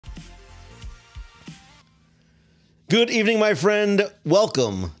Good evening, my friend.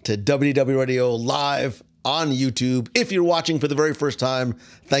 Welcome to WDW Radio Live on YouTube. If you're watching for the very first time,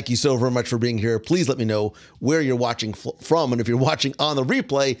 thank you so very much for being here. Please let me know where you're watching from. And if you're watching on the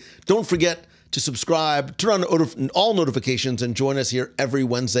replay, don't forget to subscribe, turn on all notifications, and join us here every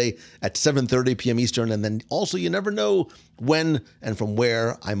Wednesday at 7:30 p.m. Eastern. And then also, you never know when and from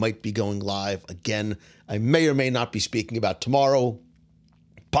where I might be going live again. I may or may not be speaking about tomorrow,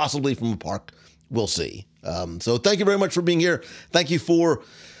 possibly from a park. We'll see. So thank you very much for being here. Thank you for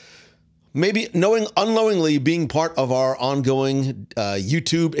maybe unknowingly being part of our ongoing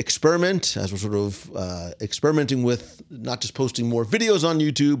YouTube experiment, as we're sort of experimenting with not just posting more videos on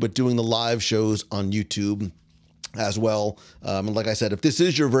YouTube, but doing the live shows on YouTube as well. And like I said, if this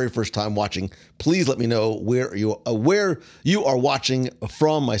is your very first time watching, please let me know where you are watching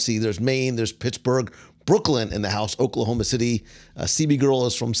from. I see there's Maine, there's Pittsburgh, Brooklyn in the house, Oklahoma City. CB Girl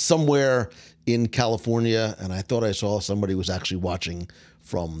is from somewhere in California, and I thought I saw somebody was actually watching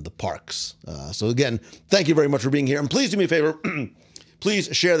from the parks. So again, thank you very much for being here. And please do me a favor,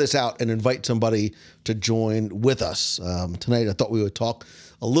 please share this out and invite somebody to join with us. Tonight, I thought we would talk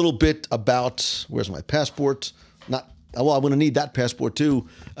a little bit about, where's my passport? Well, I'm going to need that passport too.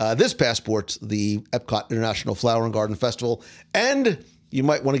 This passport, the EPCOT International Flower Garden Festival. And you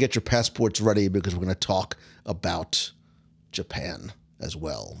might want to get your passports ready because we're going to talk about Japan as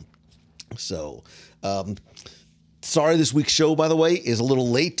well. So, sorry this week's show, by the way, is a little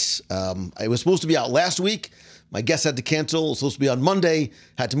late. I was supposed to be out last week. My guest had to cancel. It was supposed to be on Monday.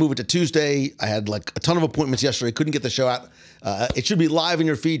 Had to move it to Tuesday. I had like a ton of appointments yesterday. Couldn't get the show out. It should be live in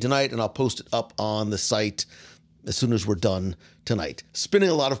your feed tonight, and I'll post it up on the site as soon as we're done tonight. Spinning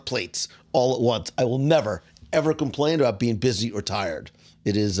a lot of plates all at once. I will never, ever complain about being busy or tired.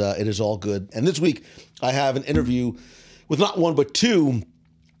 It is all good. And this week, I have an interview with not one, but two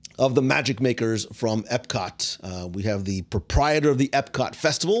of the magic makers from EPCOT. We have the proprietor of the EPCOT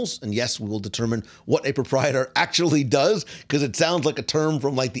festivals, and yes, we will determine what a proprietor actually does, because it sounds like a term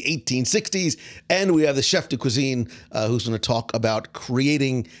from like the 1860s. And we have the chef de cuisine, who's going to talk about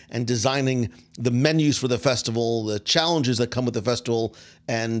creating and designing the menus for the festival, the challenges that come with the festival,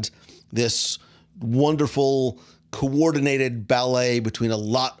 and this wonderful coordinated ballet between a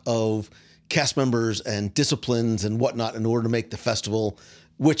lot of cast members and disciplines and whatnot in order to make the festival,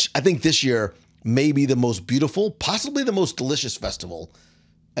 which I think this year may be the most beautiful, possibly the most delicious festival.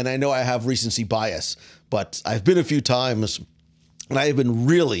 And I know I have recency bias, but I've been a few times, and I have been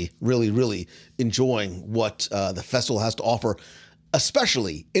really, really, really enjoying what the festival has to offer,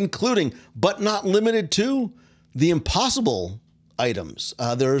 especially including, but not limited to, the impossible items.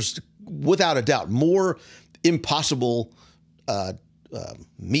 There's, without a doubt, more impossible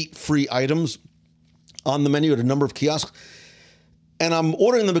meat-free items on the menu at a number of kiosks. And I'm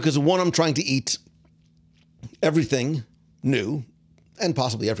ordering them because, one, I'm trying to eat everything new and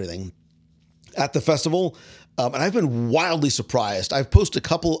possibly everything at the festival. And I've been wildly surprised. I've posted a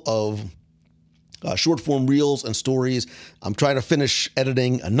couple of short-form reels and stories. I'm trying to finish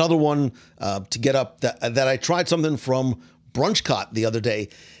editing another one to get up that I tried something from BrunchCot the other day.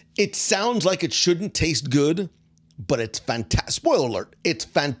 It sounds like it shouldn't taste good, but it's fantastic. Spoiler alert, it's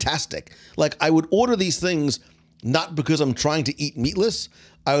fantastic. Like, I would order these things not because I'm trying to eat meatless.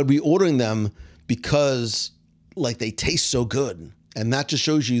 I would be ordering them because, like, they taste so good. And that just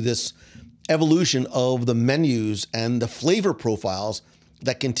shows you this evolution of the menus and the flavor profiles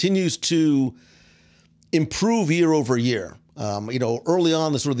that continues to improve year over year. Early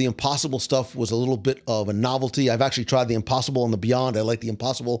on, the sort of the Impossible stuff was a little bit of a novelty. I've actually tried the Impossible and the Beyond. I like the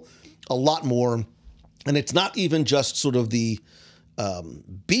Impossible a lot more. And it's not even just sort of the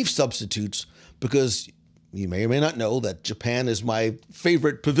beef substitutes, because you may or may not know that Japan is my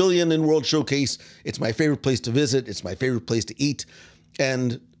favorite pavilion in World Showcase. It's my favorite place to visit. It's my favorite place to eat.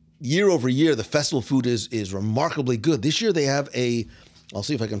 And year over year, the festival food is remarkably good. This year they have I'll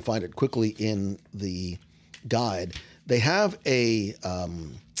see if I can find it quickly in the guide. They have a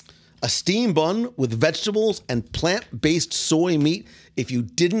steam bun with vegetables and plant-based soy meat. If you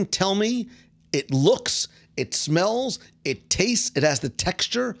didn't tell me, it looks, it smells, it tastes, it has the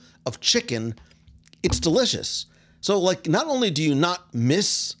texture of chicken. It's delicious. So, like, not only do you not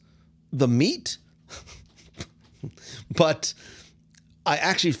miss the meat, but I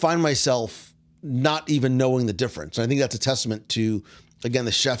actually find myself not even knowing the difference. And I think that's a testament to, again,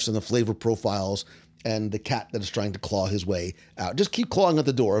 the chefs and the flavor profiles and the cat that is trying to claw his way out. Just keep clawing at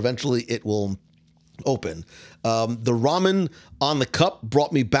the door. Eventually it will open. The ramen on the cup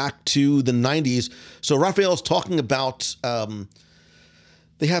brought me back to the 90s. So Raphael's talking about,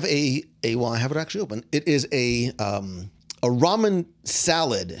 they have well, I have it actually open. It is a a ramen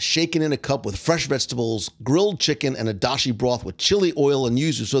salad shaken in a cup with fresh vegetables, grilled chicken, and a dashi broth with chili oil and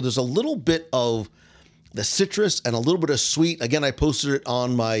yuzu. So there's a little bit of the citrus and a little bit of sweet. Again, I posted it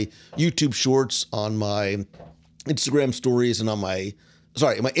on my YouTube shorts, on my Instagram stories, and on my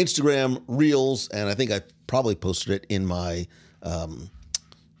Instagram reels. And I think I probably posted it in my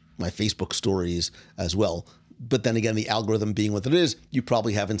my Facebook stories as well. But then again, the algorithm being what it is, you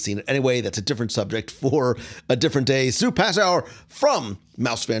probably haven't seen it. Anyway, that's a different subject for a different day. Sue Passower from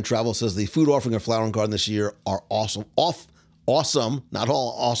Mouse Fan Travel says the food offering at Flower Garden this year are awesome. Awesome, not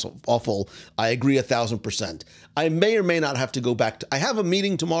all awesome, awful. I agree 1,000%. I may or may not have to go back. I have a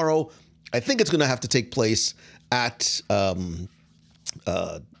meeting tomorrow. I think it's going to have to take place at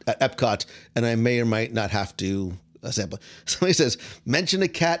EPCOT, and I may or might not have to sample. Somebody says, mention a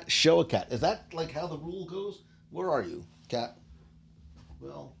cat, show a cat. Is that like how the rule goes? Where are you, cat?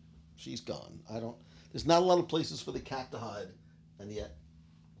 Well, she's gone. There's not a lot of places for the cat to hide, and yet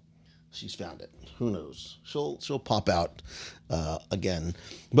she's found it. Who knows? She'll pop out again.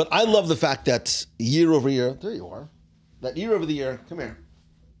 But I love the fact that year over year, there you are, that year over the year, come here.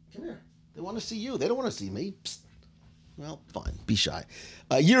 They want to see you. They don't want to see me. Psst. Well, fine. Be shy.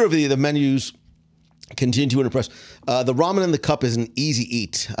 Year over the year, the menus continue to impress. The ramen in the cup is an easy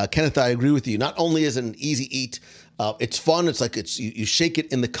eat. Kenneth, I agree with you. Not only is it an easy eat, it's fun. It's like you shake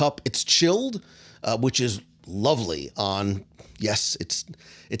it in the cup. It's chilled, which is lovely on, yes,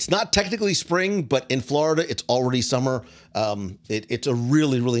 it's not technically spring, but in Florida, it's already summer. It's a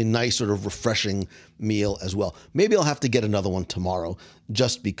really, really nice sort of refreshing meal as well. Maybe I'll have to get another one tomorrow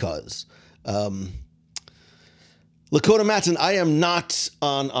just because. Lakota Matson, I am not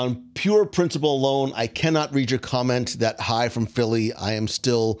on pure principle alone. I cannot read your comment that hi from Philly. I am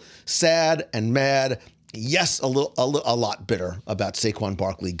still sad and mad. Yes, a lot bitter about Saquon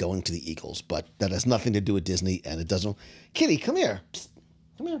Barkley going to the Eagles, but that has nothing to do with Disney, and it doesn't. Kitty, come here. Psst.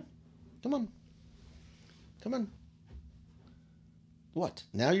 Come here. Come on. Come on. What?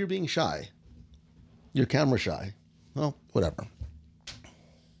 Now you're being shy. You're camera shy. Well, whatever.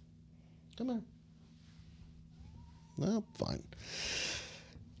 Come on. Well, fine.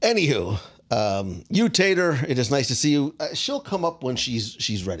 Anywho, you, Tater, it is nice to see you. She'll come up when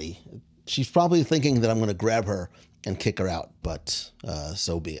she's ready. She's probably thinking that I'm going to grab her and kick her out, but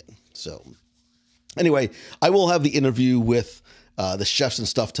so be it. So anyway, I will have the interview with the chefs and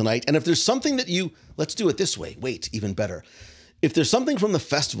stuff tonight. And if there's something that let's do it this way. Wait, even better. If there's something from the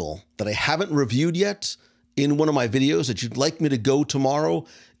festival that I haven't reviewed yet in one of my videos that you'd like me to go tomorrow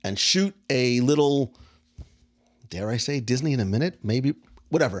and shoot a little, dare I say, Disney in a minute, maybe,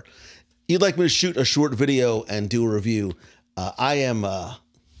 whatever. You'd like me to shoot a short video and do a review. I'm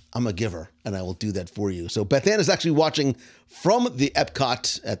a giver, and I will do that for you. So Beth Ann is actually watching from the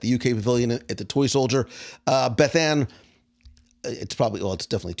Epcot at the UK Pavilion at the Toy Soldier. Beth Ann, it's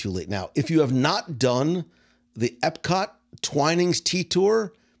definitely too late now. If you have not done the Epcot Twinings Tea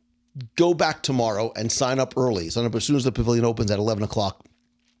Tour, go back tomorrow and sign up early. Sign up as soon as the pavilion opens at 11 o'clock.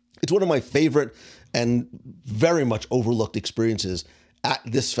 It's one of my favorite and very much overlooked experiences at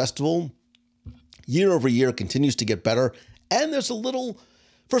this festival. Year over year continues to get better. And there's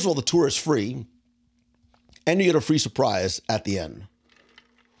first of all, the tour is free, and you get a free surprise at the end.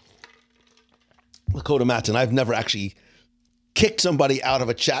 Lakota Matson, I've never actually kicked somebody out of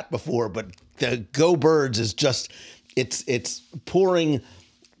a chat before, but the Go Birds is just, it's pouring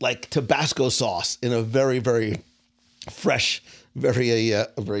like Tabasco sauce in a very, very fresh,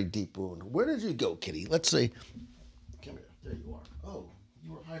 very deep wound. Where did you go, kitty? Let's see. Come here. There you are. Oh,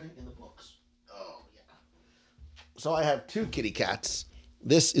 you were hiding in the books. Oh, yeah. So I have two kitty cats.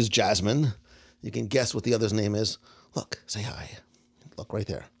 This is Jasmine. You can guess what the other's name is. Look, say hi. Look right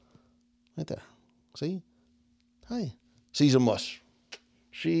there. Right there. See? Hi. She's a mush.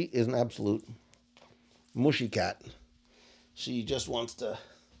 She is an absolute mushy cat. She just wants to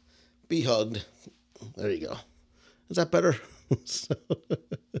be hugged. There you go. Is that better?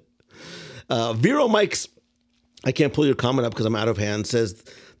 Vero Mikes, I can't pull your comment up because I'm out of hand, says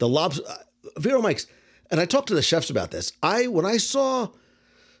the lobster. Vero Mikes, and I talked to the chefs about this. When I saw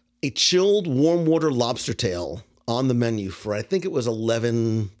a chilled warm water lobster tail on the menu for, I think it was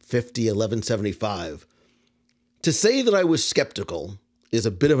 $11.50, $11.75. To say that I was skeptical is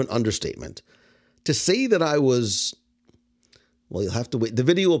a bit of an understatement. To say that I was, well, you'll have to wait. The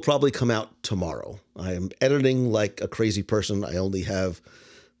video will probably come out tomorrow. I am editing like a crazy person. I only have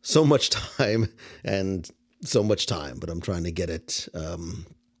so much time, but I'm trying to get it.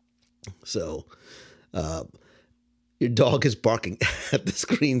 Your dog is barking at the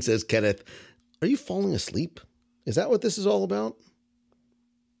screen, says Kenneth. Are you falling asleep? Is that what this is all about?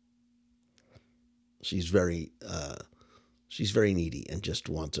 She's very She's very needy and just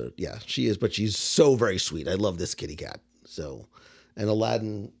wants her. Yeah, she is, but she's so very sweet. I love this kitty cat. So, and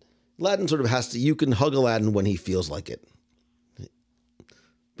Aladdin sort of has to, you can hug Aladdin when he feels like it.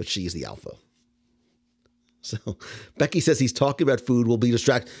 But she's the alpha. So Becky says he's talking about food, will be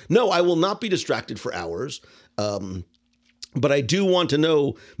distracted. No, I will not be distracted for hours. But I do want to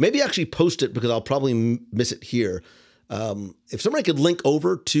know, maybe actually post it because I'll probably miss it here. If somebody could link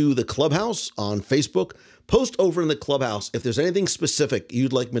over to the Clubhouse on Facebook, post over in the Clubhouse if there's anything specific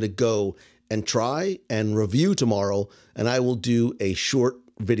you'd like me to go and try and review tomorrow, and I will do a short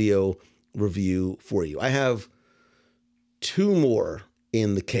video review for you. I have 2 more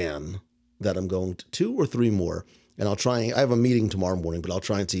in the can that I'm going to, 2 or 3 more, and I'll try. I have a meeting tomorrow morning, but I'll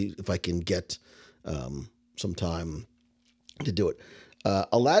try and see if I can get some time to do it.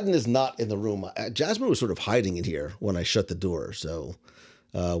 Aladdin is not in the room. Jasmine was sort of hiding in here when I shut the door. So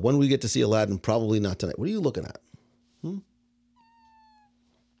when we get to see Aladdin, probably not tonight. What are you looking at?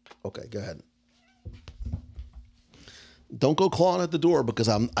 Okay, go ahead. Don't go clawing at the door because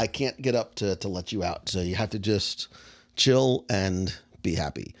I can't get up to let you out. So you have to just chill and be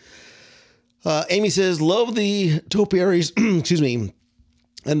happy. Amy says, love the topiaries, excuse me,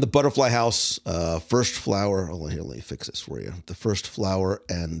 and the butterfly house, first flower. Oh, here, let me fix this for you. The first flower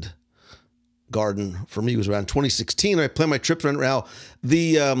and garden for me was around 2016. I planned my trips around now.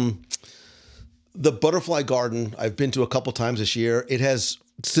 The butterfly garden, I've been to a couple times this year. It has,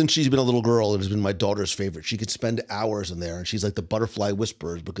 since she's been a little girl, it has been my daughter's favorite. She could spend hours in there, and she's like the butterfly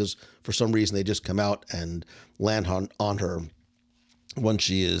whisperers because for some reason they just come out and land on her when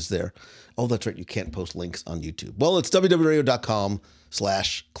she is there. Oh, that's right. You can't post links on YouTube. Well, it's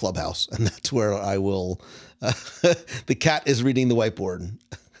www.radio.com/clubhouse, and that's where I will. The cat is reading the whiteboard.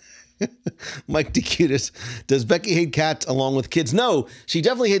 Mike DeCutis, does Becky hate cats along with kids? No, she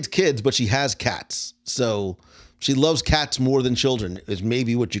definitely hates kids, but she has cats. So she loves cats more than children is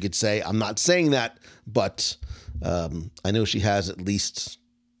maybe what you could say. I'm not saying that, but I know she has at least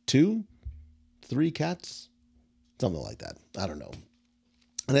 2, 3 cats, something like that. I don't know.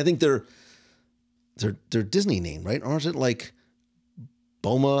 And I think they're Disney named, right? Or is it like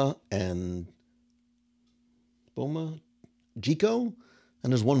Boma and Jiko?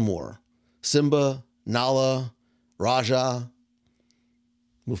 And there's one more. Simba, Nala, Raja,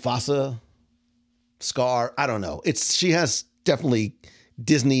 Mufasa, Scar. I don't know. She has definitely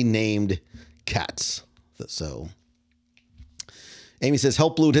Disney named cats. So Amy says,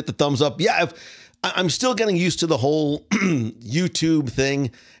 help Blue and hit the thumbs up. Yeah, I'm still getting used to the whole YouTube thing,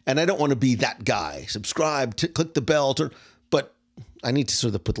 and I don't want to be that guy. Subscribe, click the bell, but I need to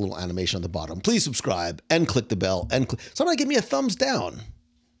sort of put the little animation on the bottom. Please subscribe and click the bell. And somebody give me a thumbs down.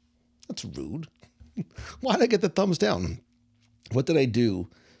 That's rude. Why did I get the thumbs down? What did I do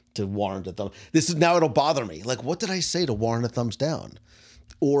to warrant a thumb? Now it'll bother me. Like, what did I say to warrant a thumbs down?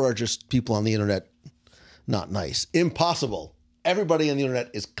 Or are just people on the internet not nice? Impossible. Everybody on the internet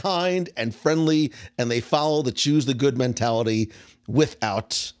is kind and friendly, and they follow the choose the good mentality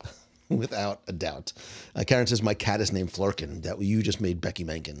without a doubt. Karen says, my cat is named Flurkin. That you just made Becky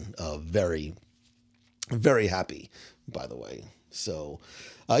Menken very, very happy, by the way. So,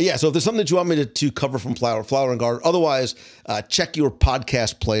 so if there's something that you want me to cover from Flower and Garden, otherwise, check your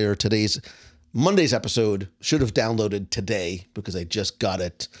podcast player. Monday's episode should have downloaded today because I just got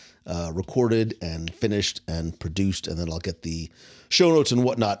it recorded and finished and produced, and then I'll get the show notes and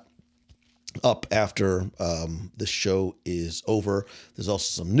whatnot up after the show is over. There's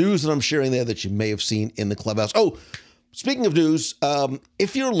also some news that I'm sharing there that you may have seen in the Clubhouse. Oh, speaking of news,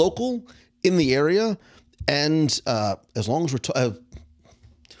 if you're local in the area, and as long as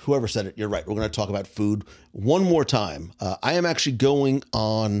whoever said it, you're right. We're going to talk about food one more time. I am actually going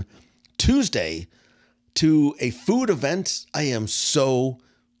on Tuesday to a food event I am so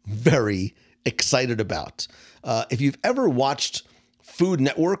very excited about. If you've ever watched Food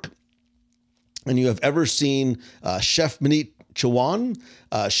Network and you have ever seen Chef Minit Chauhan,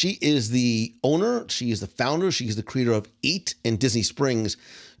 she is the owner, she is the founder, she is the creator of Eat in Disney Springs.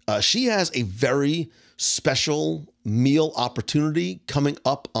 She has a very special meal opportunity coming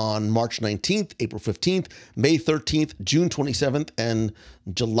up on March 19th, April 15th, May 13th, June 27th, and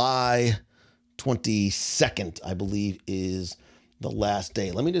July 22nd, I believe, is the last day.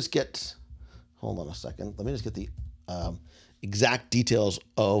 Let me just get, hold on a second. Let me just get the exact details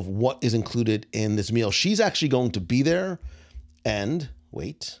of what is included in this meal. She's actually going to be there and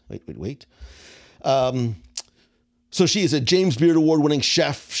wait. So she is a James Beard Award-winning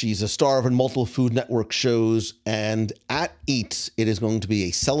chef. She's a star of multiple Food Network shows. And at Eat, it is going to be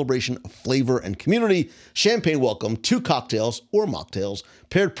a celebration of flavor and community. Champagne welcome, 2 cocktails or mocktails,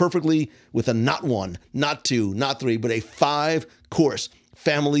 paired perfectly with a not 1, not 2, not 3, but a 5-course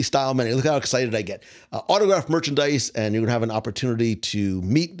family-style menu. Look how excited I get. Autographed merchandise, and you're going to have an opportunity to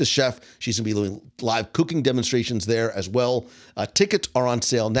meet the chef. She's going to be doing live cooking demonstrations there as well. Tickets are on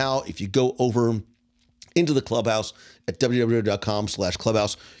sale now. If you go over into the clubhouse at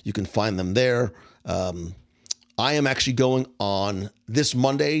www.com/clubhouse. You can find them there. I am actually going on this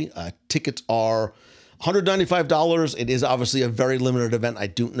Monday. Tickets are $195. It is obviously a very limited event. I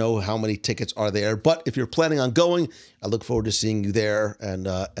don't know how many tickets are there, but if you're planning on going, I look forward to seeing you there. And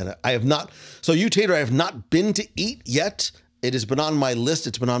I have not, so you, Tater, I have not been to Eat yet. It has been on my list.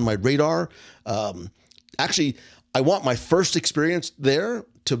 It's been on my radar. Actually, I want my first experience there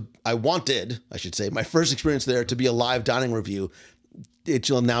my first experience there to be a live dining review. It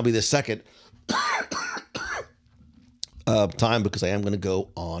will now be the second time because I am going to go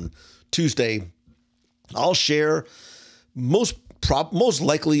on Tuesday. I'll share most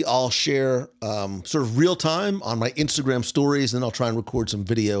likely I'll share sort of real time on my Instagram stories, and I'll try and record some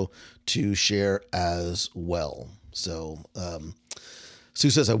video to share as well. So Sue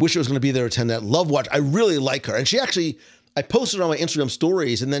says, I wish I was going to be there to attend that. Love watch. I really like her. And she actually, I posted on my Instagram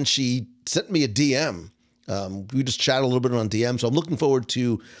stories, and then she sent me a DM. We just chatted a little bit on DM, so I'm looking forward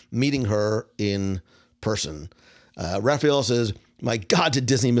to meeting her in person. Raphael says, my God, did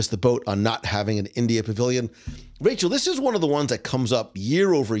Disney miss the boat on not having an India pavilion? Rachel, this is one of the ones that comes up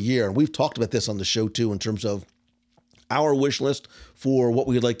year over year, and we've talked about this on the show too in terms of our wish list for what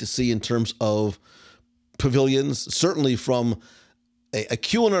we'd like to see in terms of pavilions, certainly from a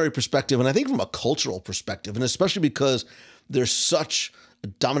culinary perspective, and I think from a cultural perspective, and especially because there's such a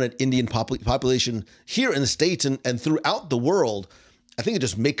dominant Indian population here in the States and throughout the world. I think it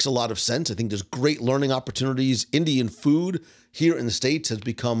just makes a lot of sense. I think there's great learning opportunities. Indian food here in the States has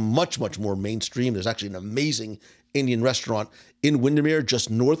become much, much more mainstream. There's actually an amazing Indian restaurant in Windermere, just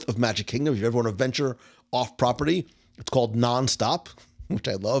north of Magic Kingdom. If you ever want to venture off property, it's called Nonstop, which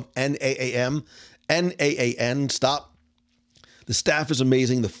I love. N-A-A-M, N-A-A-N, stop. The staff is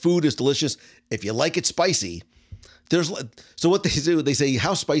amazing. The food is delicious. If you like it spicy, so what they do, they say,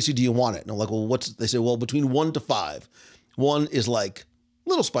 how spicy do you want it? And I'm like, well, they say, well, between 1 to 5. 1 is like a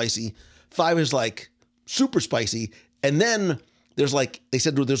little spicy. 5 is like super spicy. And then there's like, they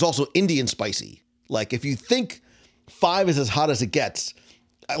said, there's also Indian spicy. Like if you think 5 is as hot as it gets,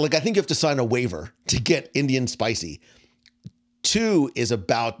 I think you have to sign a waiver to get Indian spicy. 2 is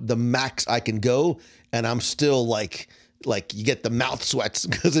about the max I can go. And I'm still like you get the mouth sweats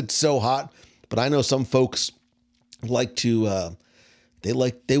because it's so hot. But I know some folks like to, they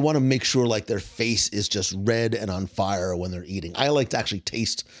want to make sure like their face is just red and on fire when they're eating. I like to actually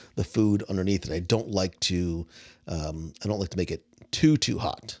taste the food underneath it. I don't like to make it too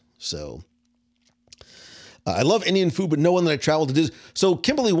hot. So I love Indian food, but no one that I traveled to do. So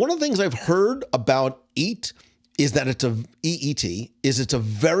Kimberly, one of the things I've heard about Eat is that it's a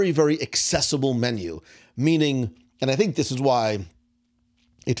very, very accessible menu, meaning, and I think this is why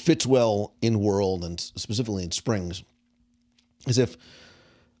it fits well in World and specifically in Springs, is if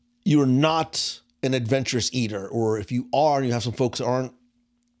you're not an adventurous eater, or if you are and you have some folks that aren't,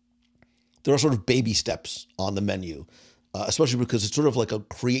 there are sort of baby steps on the menu, especially because it's sort of like a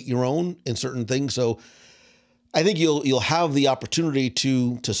create your own in certain things. So I think you'll have the opportunity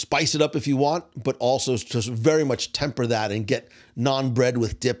to spice it up if you want, but also just very much temper that and get non-bread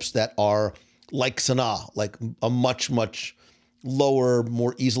with dips that are like Sanaa, like a much, much lower,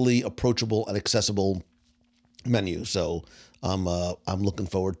 more easily approachable and accessible menu. So I'm really looking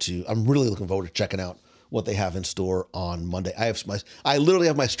forward to checking out what they have in store on Monday. I literally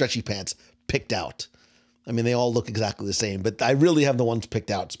have my stretchy pants picked out. I mean, they all look exactly the same, but I really have the ones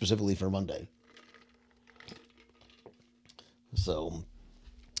picked out specifically for Monday. So,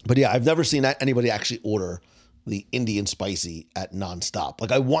 but yeah, I've never seen anybody actually order the Indian spicy at Nonstop.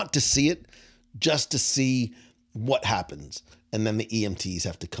 Like I want to see it just to see what happens. And then the EMTs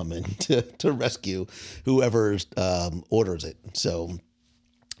have to come in to rescue whoever orders it. So,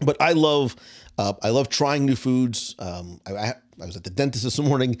 but I love trying new foods. I was at the dentist this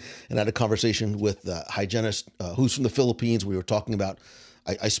morning and had a conversation with a hygienist who's from the Philippines. We were talking about,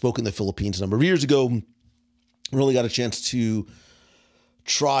 I spoke in the Philippines a number of years ago, really got a chance to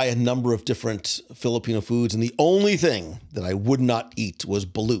try a number of different Filipino foods. And the only thing that I would not eat was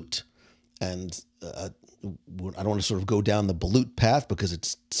balut. And I don't want to sort of go down the balut path because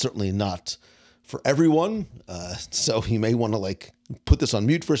it's certainly not for everyone. So you may want to like put this on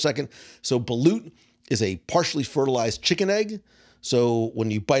mute for a second. So balut is a partially fertilized chicken egg. So when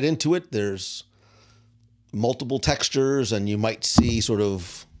you bite into it, there's multiple textures and you might see sort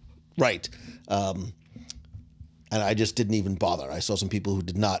of, right. And I just didn't even bother. I saw some people who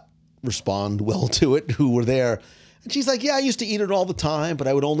did not respond well to it, who were there. And she's like, yeah, I used to eat it all the time, but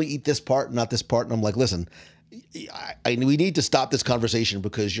I would only eat this part, not this part. And I'm like, listen, we need to stop this conversation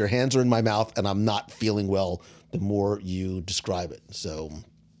because your hands are in my mouth and I'm not feeling well the more you describe it. So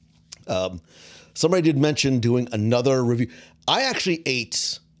somebody did mention doing another review. I actually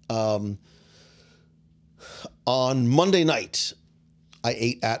ate on Monday night. I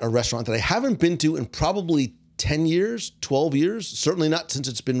ate at a restaurant that I haven't been to in probably 10 years, 12 years, certainly not since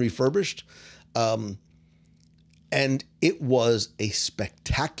it's been refurbished. And it was a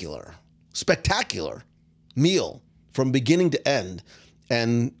spectacular meal from beginning to end.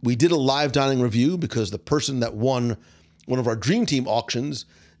 And we did a live dining review because the person that won one of our Dream Team auctions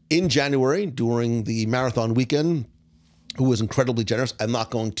in January during the marathon weekend, who was incredibly generous, I'm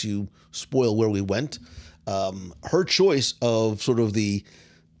not going to spoil where we went. Her choice of sort of the,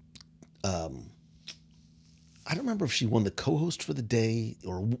 I don't remember if she won the co-host for the day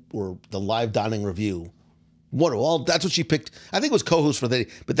or the live dining review. Well, that's what she picked. I think it was co-host for the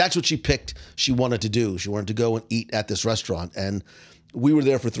day, but that's what she picked she wanted to do. She wanted to go and eat at this restaurant. And we were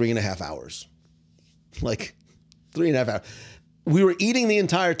there for 3.5 hours. Like 3.5 hours. We were eating the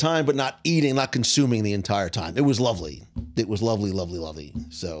entire time, but not consuming the entire time. It was lovely. It was lovely, lovely, lovely.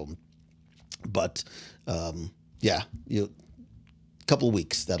 So, but yeah, a couple of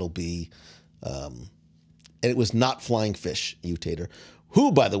weeks, that'll be, and it was not Flying Fish, Tater.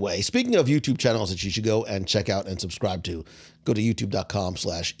 Who, by the way, speaking of YouTube channels that you should go and check out and subscribe to, go to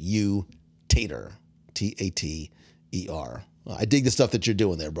youtube.com/YouTater, Tater. I dig the stuff that you're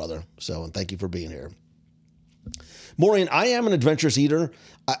doing there, brother. So, and thank you for being here. Maureen, I am an adventurous eater.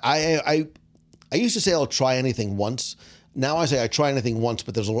 I used to say I'll try anything once. Now I say I try anything once,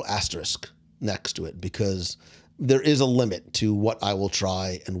 but there's a little asterisk next to it because there is a limit to what I will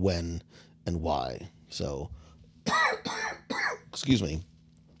try and when and why. So, excuse me.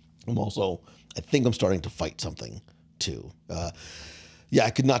 I think I'm starting to fight something too. Yeah, I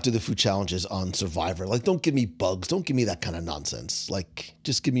could not do the food challenges on Survivor. Like, don't give me bugs. Don't give me that kind of nonsense. Like,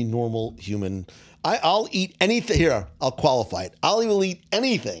 just give me normal human. I'll eat anything. Here, I'll qualify it. I'll even eat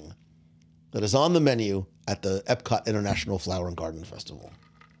anything that is on the menu at the EPCOT International Flower and Garden Festival.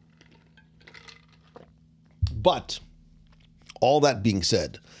 But all that being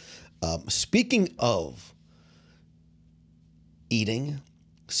said, speaking of eating,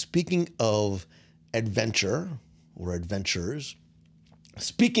 speaking of adventure or adventures,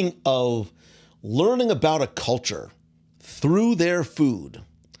 speaking of learning about a culture through their food,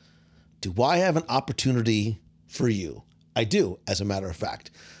 do I have an opportunity for you? I do, as a matter of fact.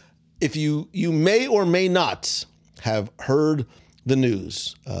 If you may or may not have heard the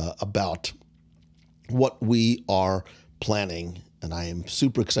news about what we are planning, and I am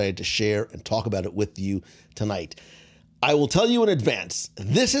super excited to share and talk about it with you tonight. I will tell you in advance,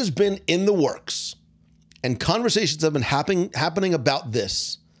 this has been in the works, and conversations have been happening about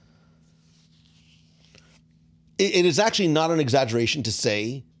this. It is actually not an exaggeration to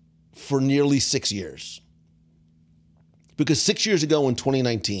say for nearly 6 years. Because 6 years ago in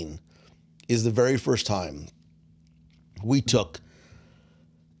 2019 is the very first time we took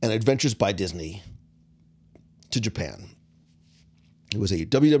an Adventures by Disney to Japan. It was a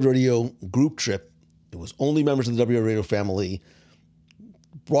WDW Radio group trip. It was only members of the WDW Radio family,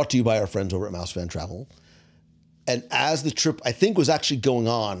 brought to you by our friends over at Mouse Fan Travel. And as the trip, I think, was actually going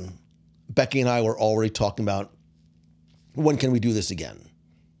on, Becky and I were already talking about, when can we do this again?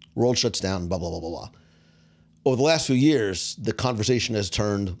 World shuts down, blah, blah, blah, blah, blah. Over the last few years, the conversation has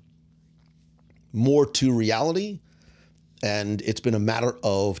turned more to reality, and it's been a matter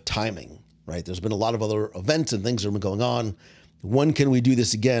of timing, right? There's been a lot of other events and things that have been going on. When can we do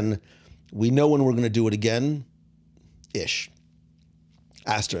this again? We know when we're going to do it again-ish.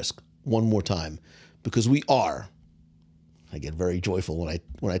 Asterisk, one more time, because we are, I get very joyful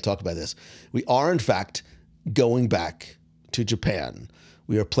when I talk about this, we are, in fact, going back to Japan.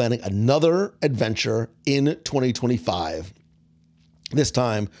 We are planning another adventure in 2025. This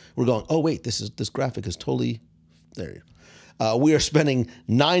time, we're going, oh, wait, this graphic is totally, there. We are spending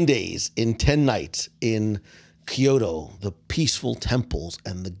 9 days in 10 nights in Kyoto, the peaceful temples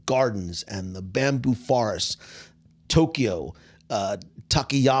and the gardens and the bamboo forests, Tokyo,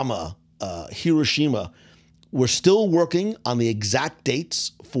 Takayama, Hiroshima. We're still working on the exact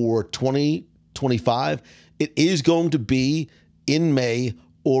dates for 2025. It is going to be in May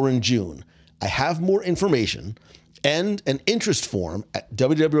or in June. I have more information, and an interest form at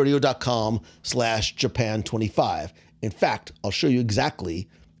wdwradio.com/Japan25. In fact, I'll show you exactly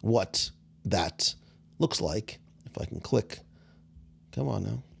what that looks like. If I can click. Come on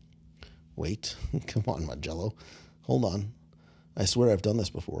now. Wait. Come on, my jello. Hold on. I swear I've done this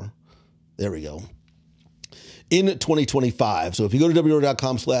before. There we go. In 2025. So if you go to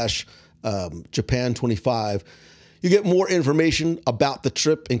wdw.com/Japan25, you get more information about the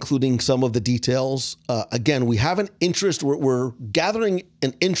trip, including some of the details. Again, we have an interest. We're gathering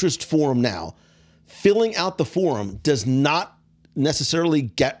an interest form now. Filling out the form does not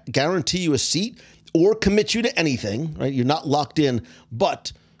necessarily guarantee you a seat or commit you to anything, right? You're not locked in,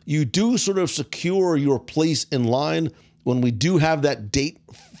 but you do sort of secure your place in line when we do have that date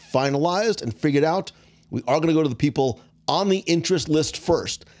finalized and figured out. We are going to go to the people on the interest list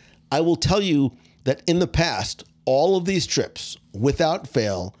first. I will tell you that in the past, all of these trips, without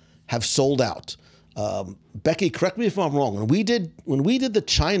fail, have sold out. Becky, correct me if I'm wrong. When we did the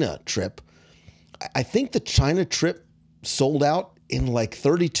China trip, I think the China trip sold out in like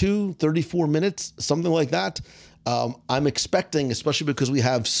 32, 34 minutes, something like that. I'm expecting, especially because we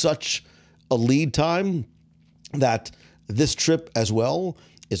have such a lead time, that this trip as well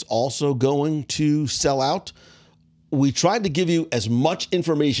is also going to sell out. We tried to give you as much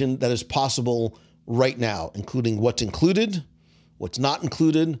information that is possible right now, including what's included, what's not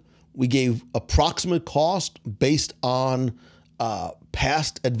included. We gave approximate cost based on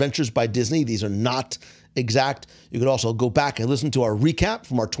past Adventures by Disney. These are not exact. You could also go back and listen to our recap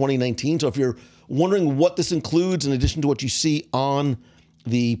from our 2019. So if you're wondering what this includes, in addition to what you see on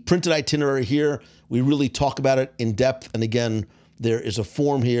the printed itinerary here, we really talk about it in depth. And again, there is a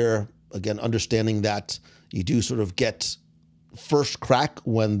form here, again, understanding that you do sort of get first crack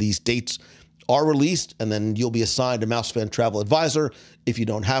when these dates are released, and then you'll be assigned a Mouse Fan Travel Advisor if you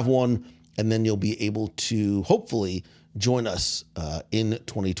don't have one, and then you'll be able to hopefully join us in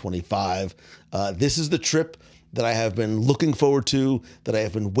 2025. This is the trip that I have been looking forward to, that I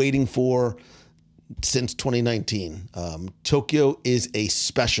have been waiting for since 2019. Tokyo is a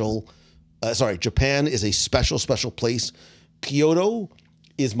special, Japan is a special, special place. Kyoto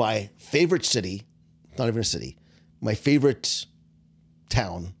is my favorite city, not even a city, my favorite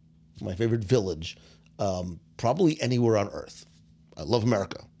town, my favorite village, probably anywhere on earth. I love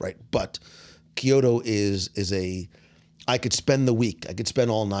America, right? But Kyoto is I could spend the week. I could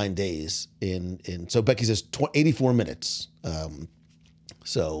spend all 9 days in. So Becky says 84 minutes. And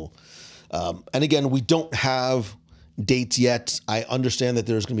again, we don't have dates yet. I understand that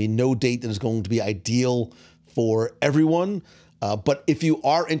there's going to be no date that is going to be ideal for everyone. But if you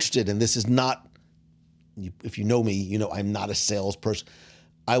are interested, and this is not, if you know me, you know I'm not a salesperson.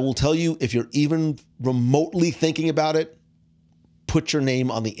 I will tell you, if you're even remotely thinking about it, put your name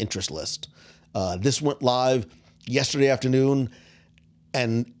on the interest list. This went live yesterday afternoon,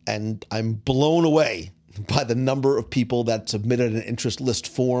 and I'm blown away by the number of people that submitted an interest list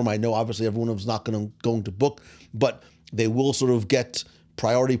form. I know obviously everyone is not going to book, but they will sort of get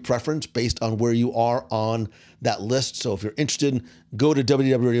priority preference based on where you are on that list. So if you're interested, go to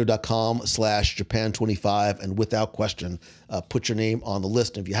wdwradio.com/Japan25 and without question, put your name on the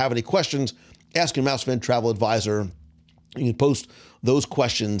list. And if you have any questions, ask your Mouse Fan Travel Advisor. You can post those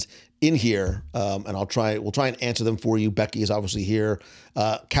questions in here, and we'll try and answer them for you. Becky is obviously here.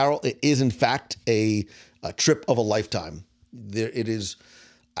 Carol, it is in fact a trip of a lifetime. It is.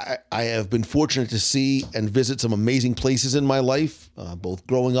 I have been fortunate to see and visit some amazing places in my life, both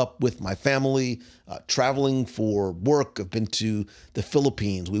growing up with my family, traveling for work. I've been to the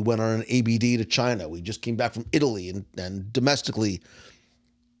Philippines. We went on an ABD to China. We just came back from Italy, and domestically,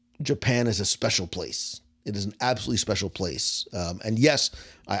 Japan is a special place. It is an absolutely special place. And yes,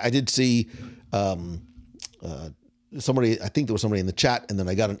 I did see somebody, I think there was somebody in the chat, and then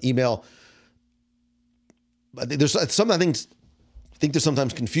I got an email. There's some, I think there's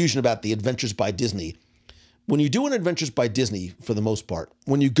sometimes confusion about the Adventures by Disney. When you do an Adventures by Disney, for the most part,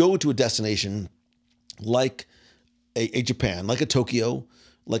 when you go to a destination like a Japan, like a Tokyo,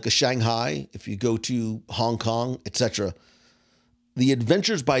 like a Shanghai, if you go to Hong Kong, etc., the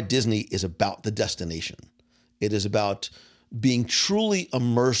Adventures by Disney is about the destination. It is about being truly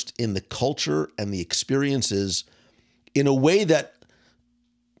immersed in the culture and the experiences in a way that,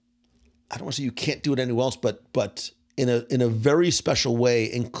 I don't want to say you can't do it anywhere else, but in a very special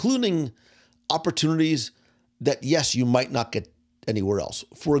way, including opportunities that, yes, you might not get anywhere else.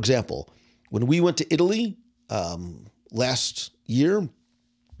 For example, when we went to Italy last year,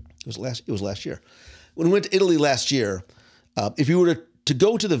 it was last year. When we went to Italy last year, if you were to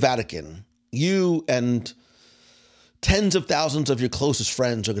go to the Vatican, you and tens of thousands of your closest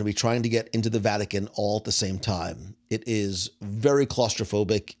friends are going to be trying to get into the Vatican all at the same time. It is very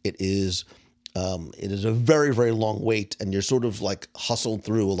claustrophobic. It is a very, very long wait, and you're sort of like hustled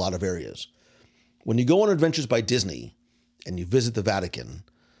through a lot of areas. When you go on Adventures by Disney and you visit the Vatican,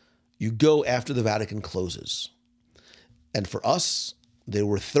 you go after the Vatican closes. And for us, there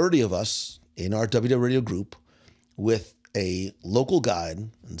were 30 of us in our WDW Radio group with a local guide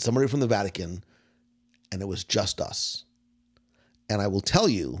and somebody from the Vatican, and it was just us. And I will tell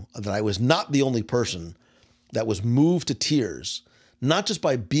you that I was not the only person that was moved to tears, not just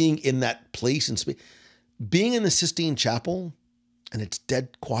by being in that place and being in the Sistine Chapel, and it's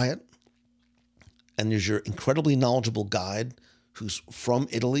dead quiet, and there's your incredibly knowledgeable guide who's from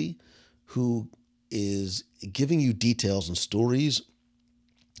Italy, who is giving you details and stories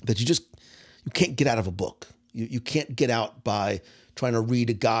that you can't get out of a book. You can't get out by trying to read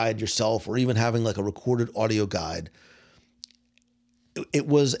a guide yourself or even having like a recorded audio guide. It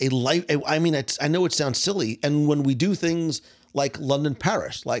was a life. I mean, I know it sounds silly. And when we do things like London,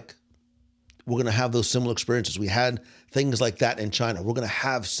 Paris, like we're going to have those similar experiences. We had things like that in China. We're going to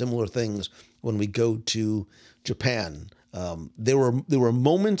have similar things when we go to Japan. There were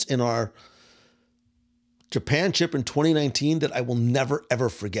moments in our Japan trip in 2019 that I will never, ever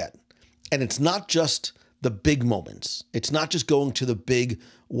forget. And it's not just the big moments. It's not just going to the big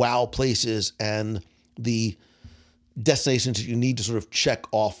wow places and the destinations that you need to sort of check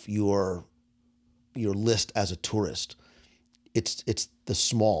off your list as a tourist. It's the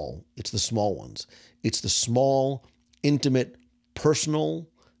small ones. It's the small, intimate, personal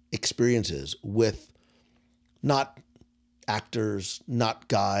experiences with not actors, not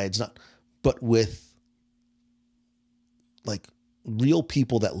guides, but with like real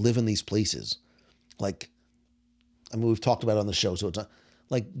people that live in these places. Like, I mean, we've talked about it on the show, so it's not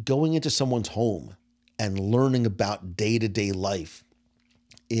like going into someone's home and learning about day-to-day life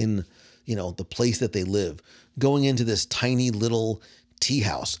in, the place that they live, going into this tiny little tea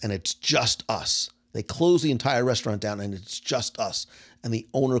house and it's just us. They close the entire restaurant down and it's just us. And the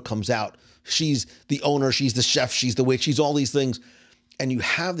owner comes out. She's the owner, she's the chef, she's the wait, she's all these things. And you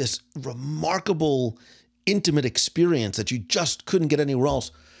have this remarkable, intimate experience that you just couldn't get anywhere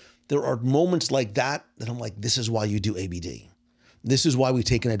else. There are moments like that I'm like, this is why you do ABD. This is why we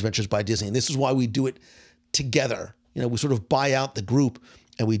take an Adventures by Disney. And this is why we do it together. We sort of buy out the group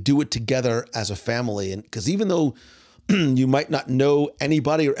and we do it together as a family. And because even though you might not know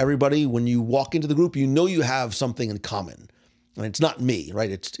anybody or everybody, when you walk into the group, you have something in common. And it's not me,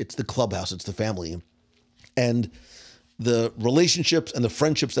 right? It's the clubhouse, it's the family. And the relationships and the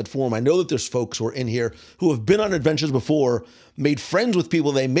friendships that form. I know that there's folks who are in here who have been on adventures before, made friends with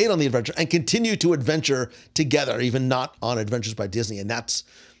people they made on the adventure, and continue to adventure together, even not on Adventures by Disney. And that's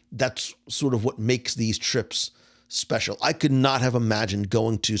sort of what makes these trips special. I could not have imagined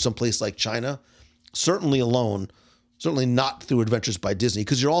going to some place like China, certainly alone, certainly not through Adventures by Disney,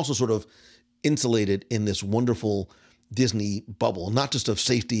 because you're also sort of insulated in this wonderful Disney bubble, not just of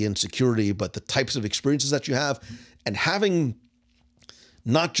safety and security, but the types of experiences that you have. And having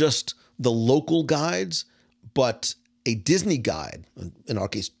not just the local guides, but a Disney guide, in our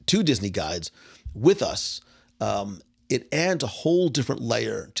case, 2 Disney guides with us, it adds a whole different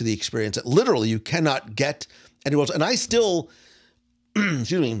layer to the experience that literally you cannot get anywhere else. And I still,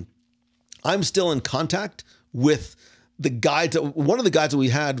 I'm still in contact with the guides. One of the guides that we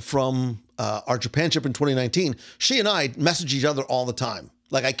had from our Japan trip in 2019, she and I message each other all the time.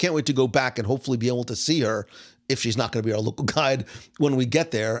 Like, I can't wait to go back and hopefully be able to see her if she's not going to be our local guide when we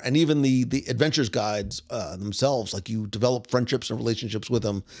get there. And even the adventures guides themselves, like you develop friendships and relationships with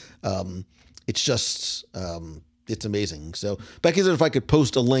them. It's just, it's amazing. So Becky said if I could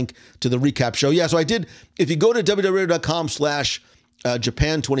post a link to the recap show. Yeah, so I did. If you go to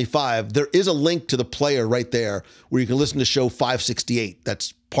www.com/Japan25, there is a link to the player right there where you can listen to show 568.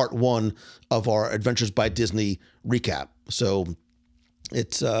 That's part 1 of our Adventures by Disney recap. So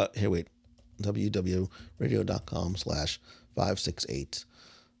it's, here, wait. www.radio.com/568.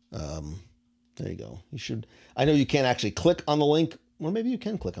 There you go. You should, I know you can't actually click on the link, or maybe you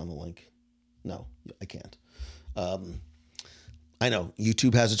can click on the link. No, I can't. I know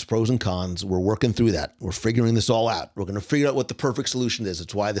YouTube has its pros and cons. We're working through that. We're figuring this all out. We're going to figure out what the perfect solution is.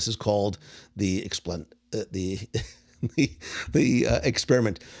 It's why this is called the experiment.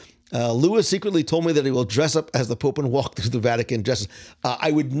 Lewis secretly told me that he will dress up as the Pope and walk through the Vatican.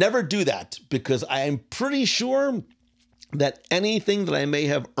 I would never do that because I am pretty sure that anything that I may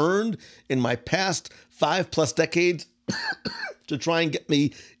have earned in my past 5+ decades to try and get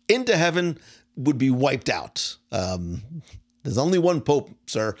me into heaven would be wiped out. There's only one Pope,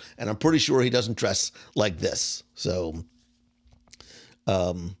 sir, and I'm pretty sure he doesn't dress like this. So,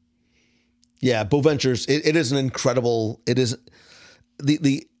 yeah, Boventures, it is an incredible, it is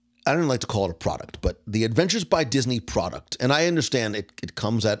I don't like to call it a product, but the Adventures by Disney product, and I understand it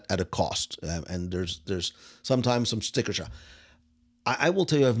comes at a cost, and there's sometimes some sticker shock. I will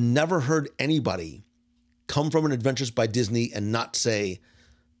tell you, I've never heard anybody come from an Adventures by Disney and not say,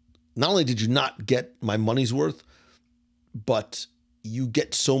 not only did you not get my money's worth, but you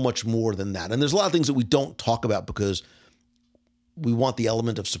get so much more than that. And there's a lot of things that we don't talk about because we want the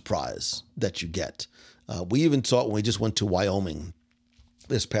element of surprise that you get. We even saw it when we just went to Wyoming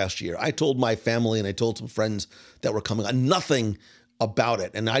this past year. I told my family and I told some friends that were coming on nothing about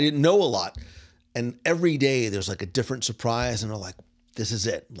it. And I didn't know a lot. And every day there's like a different surprise. And they're like, this is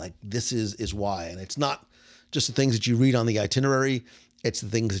it. Like, this is why. And it's not just the things that you read on the itinerary. It's the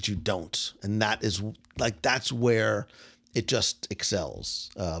things that you don't. And that is like, that's where it just excels.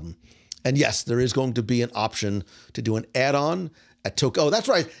 And yes, there is going to be an option to do an add-on at Tokyo. Oh, that's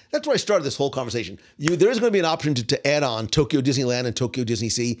right. That's where I started this whole conversation. There is going to be an option to add on Tokyo Disneyland and Tokyo Disney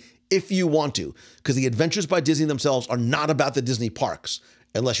Sea if you want to, because the Adventures by Disney themselves are not about the Disney parks,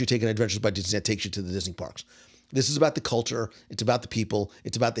 unless you take an Adventures by Disney that takes you to the Disney parks. This is about the culture. It's about the people.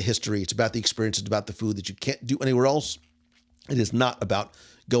 It's about the history. It's about the experience. It's about the food that you can't do anywhere else. It is not about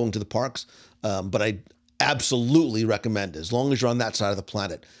going to the parks. But I absolutely recommend, as long as you're on that side of the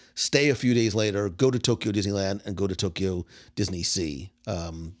planet, stay a few days later, go to Tokyo Disneyland and go to Tokyo Disney Sea,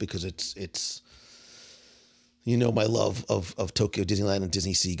 because it's my love of Tokyo Disneyland and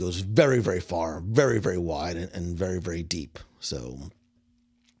Disney Sea goes very, very far, very, very wide, and very, very deep. So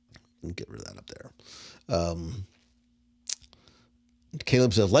get rid of that up there.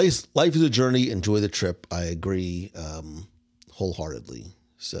 Caleb says, life is a journey. Enjoy the trip. I agree wholeheartedly.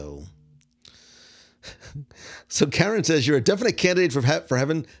 So Karen says, you're a definite candidate for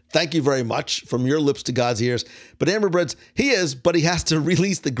heaven. Thank you very much. From your lips to God's ears. But Amberbreads, he is, but he has to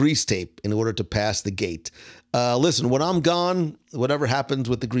release the grease tape in order to pass the gate. Listen, when I'm gone, whatever happens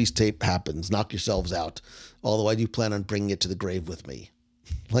with the grease tape happens. Knock yourselves out. Although I do plan on bringing it to the grave with me.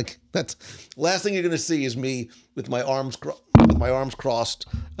 Like, that's last thing you're going to see is me with my arms crossed,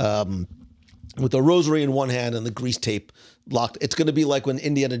 with the rosary in one hand and the grease tape locked. It's going to be like when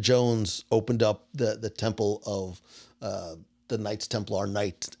Indiana Jones opened up the temple of the Knights Templar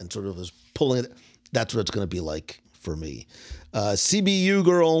Knight and sort of was pulling it. That's what it's going to be like for me. CBU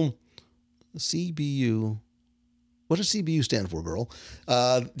girl, CBU. What does CBU stand for, girl?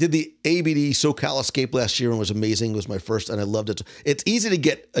 Did the ABD SoCal Escape last year and was amazing. It was my first, and I loved it. It's easy to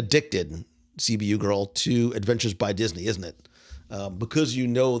get addicted, CBU girl, to Adventures by Disney, isn't it? Because you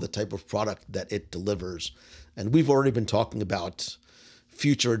know the type of product that it delivers. And we've already been talking about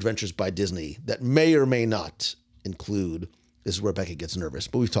future Adventures by Disney that may or may not include, this is where Becky gets nervous,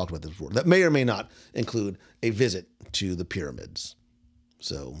 but we've talked about this before, that may or may not include a visit to the pyramids.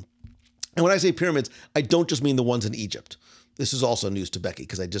 So, and when I say pyramids, I don't just mean the ones in Egypt. This is also news to Becky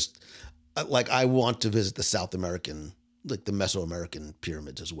because I want to visit the South American, like the Mesoamerican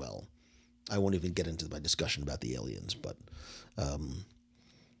pyramids as well. I won't even get into my discussion about the aliens, but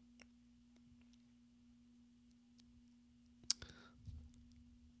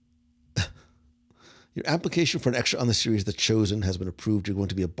your application for an extra on the series The Chosen has been approved. You're going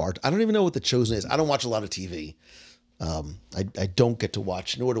to be a Bart. I don't even know what The Chosen is. I don't watch a lot of TV. I don't get to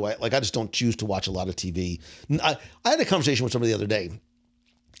watch, nor do I. Like, I just don't choose to watch a lot of TV. I had a conversation with somebody the other day.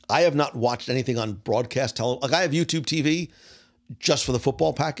 I have not watched anything on broadcast television. Like, I have YouTube TV just for the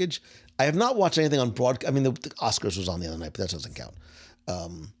football package. I have not watched anything on broadcast. I mean, the Oscars was on the other night, but that doesn't count.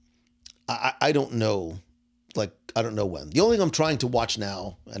 I don't know. Like, I don't know when. The only thing I'm trying to watch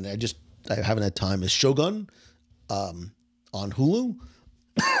now, and I haven't had time, is Shogun on Hulu.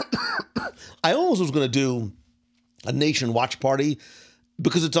 I almost was going to do a nation watch party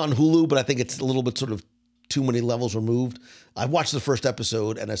because it's on Hulu, but I think it's a little bit sort of too many levels removed. I watched the first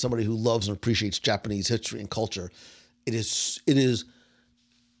episode, and as somebody who loves and appreciates Japanese history and culture, it is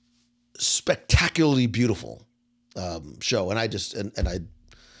spectacularly beautiful show. And I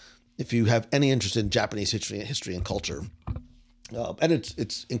if you have any interest in Japanese history and culture, and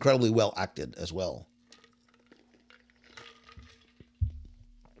it's incredibly well acted as well.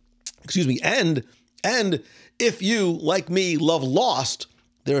 Excuse me. And if you, like me, love Lost,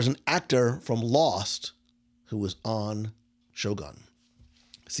 there is an actor from Lost who was on Shogun.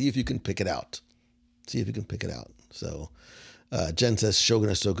 See if you can pick it out. So Jen says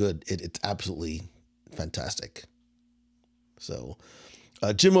Shogun is so good. It's absolutely fantastic. So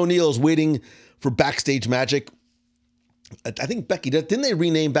Jim O'Neill is waiting for Backstage Magic. I think, Becky, didn't they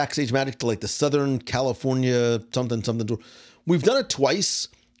rename Backstage Magic to like the Southern California something? We've done it twice.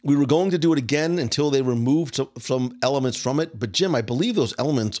 We were going to do it again until they removed some elements from it. But Jim, I believe those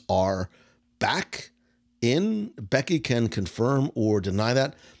elements are back in. Becky can confirm or deny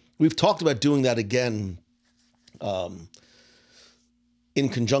that. We've talked about doing that again in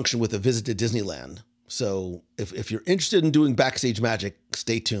conjunction with a visit to Disneyland. So if you're interested in doing backstage magic,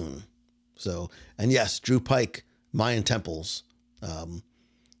 stay tuned. So, and yes, Drew Pike, Mayan temples. I'm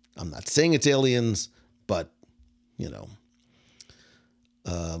not saying it's aliens, but, you know,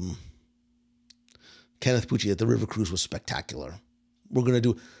 Kenneth Pucci at the River Cruise was spectacular. We're going to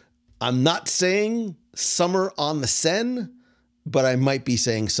do, I'm not saying Summer on the Seine, but I might be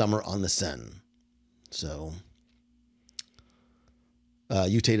saying Summer on the Seine. So,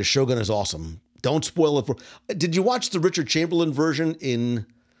 Utah Shogun is awesome. Don't spoil it for, did you watch the Richard Chamberlain version in,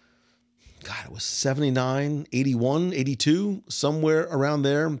 God, it was 79, 81, 82, somewhere around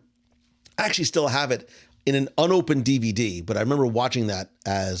there. I actually still have it in an unopened DVD, but I remember watching that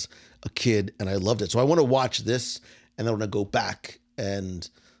as a kid and I loved it. So I want to watch this and then I want to go back and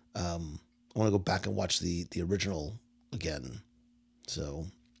I want to go back and watch the original again. So,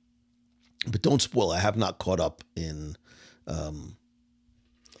 but don't spoil. I have not caught up in, I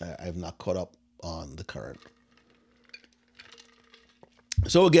have not caught up on the current.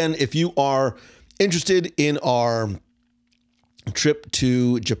 So again, if you are interested in our trip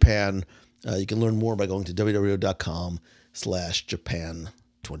to Japan, you can learn more by going to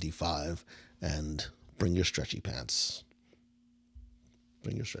www.com/Japan25 and bring your stretchy pants.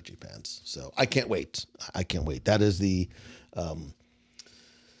 Bring your stretchy pants. So I can't wait. I can't wait. That is the, I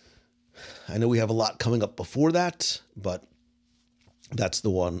know we have a lot coming up before that, but that's the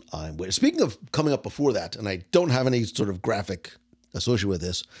one I'm waiting. Speaking of coming up before that, and I don't have any sort of graphic associated with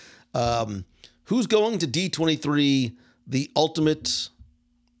this, who's going to D23, the ultimate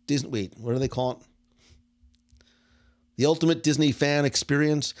Disney, wait, what do they call it? The ultimate Disney fan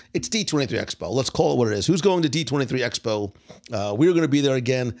experience. It's D23 Expo. Let's call it what it is. Who's going to D23 Expo? We're going to be there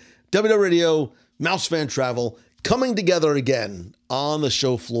again. WDW Radio, Mouse Fan Travel, coming together again on the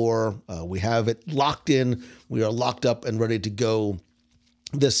show floor. We have it locked in. We are locked up and ready to go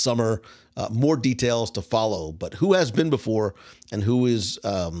this summer. More details to follow, but who has been before and who is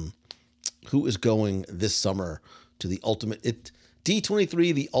going this summer to the ultimate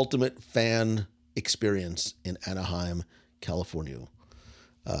D23, the ultimate fan experience in Anaheim, California.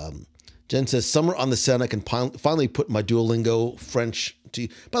 Jen says, Summer on the Seine, I can finally put my Duolingo French to.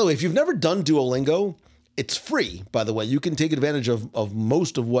 By the way, if you've never done Duolingo, it's free, by the way. You can take advantage of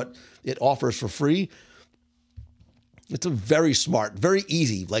most of what it offers for free. It's a very smart, very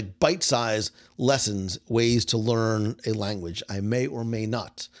easy, like bite-sized lessons, ways to learn a language. I may or may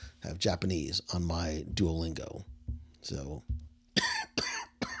not have Japanese on my Duolingo. So,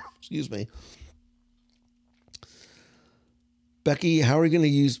 excuse me. Becky, how are you going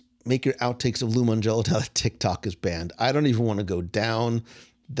to make your outtakes of Lou Mangello now that TikTok is banned? I don't even want to go down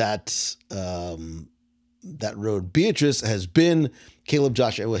that road. Beatrice has been. Caleb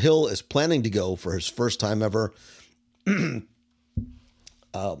Joshua Hill is planning to go for his first time ever. To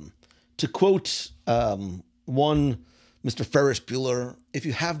quote one Mr. Ferris Bueller, if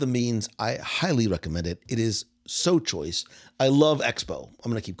you have the means, I highly recommend it. It is so choice. I love Expo.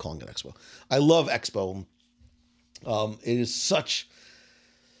 I'm going to keep calling it Expo. I love Expo. It is such,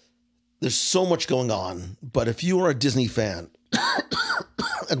 there's so much going on, but if you are a Disney fan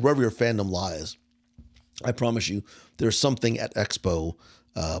and wherever your fandom lies, I promise you there's something at Expo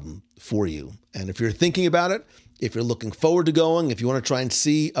for you. And if you're thinking about it, if you're looking forward to going, if you want to try and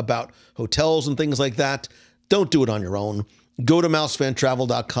see about hotels and things like that, don't do it on your own. Go to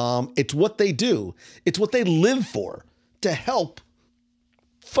mousefantravel.com. It's what they do. It's what they live for, to help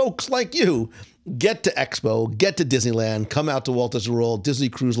folks like you get to Expo, get to Disneyland, come out to Walt Disney World, Disney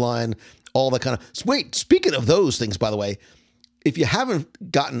Cruise Line, all that kind of. Wait, speaking of those things, by the way, if you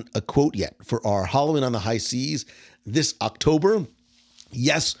haven't gotten a quote yet for our Halloween on the High Seas this October,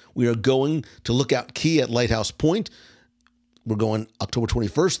 yes, we are going to Lookout Key at Lighthouse Point. We're going October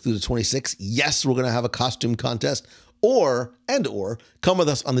 21st through the 26th. Yes, we're going to have a costume contest, or come with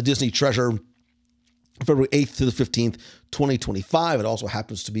us on the Disney Treasure February 8th to the 15th, 2025. It also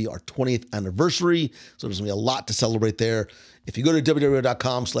happens to be our 20th anniversary, so there's going to be a lot to celebrate there. If you go to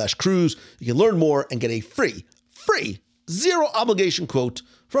www.com/cruise, you can learn more and get a free, zero obligation quote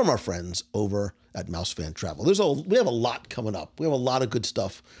from our friends over at Mouse Fan Travel. We have a lot coming up. We have a lot of good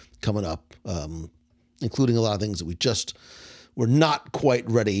stuff coming up, including a lot of things that we're not quite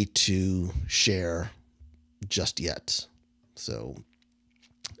ready to share just yet. So,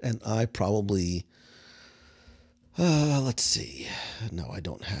 and I probably, let's see. No, I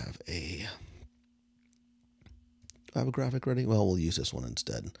don't have I have a graphic ready? Well, we'll use this one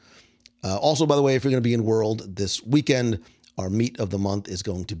instead. Also, by the way, if you're going to be in World this weekend, our meet of the month is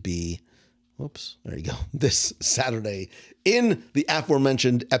going to be, whoops, there you go, this Saturday in the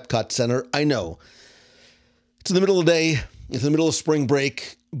aforementioned EPCOT Center. I know it's in the middle of the day, it's in the middle of spring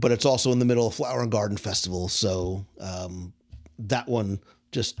break, but it's also in the middle of Flower Garden Festival. So that one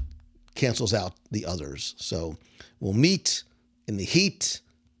just cancels out the others. So we'll meet in the heat.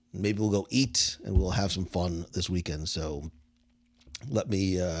 Maybe we'll go eat and we'll have some fun this weekend. So let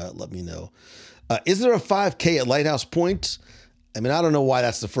me know. Is there a 5K at Lighthouse Point? I mean, I don't know why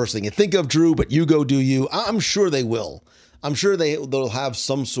that's the first thing you think of, Drew, but you go do you. I'm sure they will. I'm sure they'll have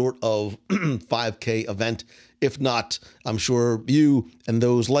some sort of 5K event. If not, I'm sure you and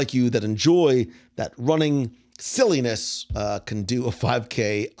those like you that enjoy that running silliness can do a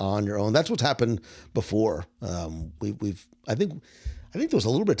 5K on your own. That's what's happened before. I think there was a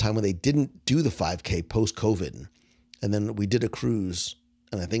little bit of time when they didn't do the 5K post-COVID, and then we did a cruise,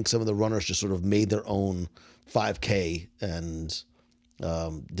 and I think some of the runners just sort of made their own 5K and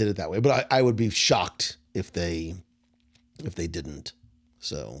did it that way. But I would be shocked if they didn't.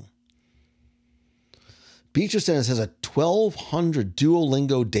 So Beatrice Dennis has a 1,200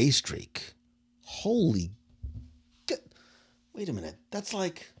 Duolingo day streak. Holy, wait a minute. That's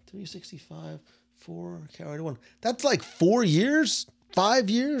like 365, 4, carried 1. That's like 4 years, 5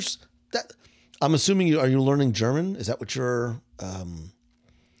 years. That I'm assuming are you learning German? Is that what you're?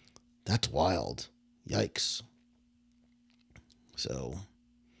 That's wild. Yikes. So,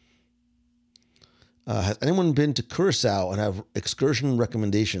 has anyone been to Curacao and have excursion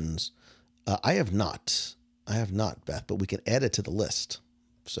recommendations? I have not. Beth, but we can add it to the list.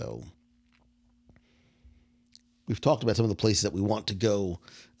 So we've talked about some of the places that we want to go,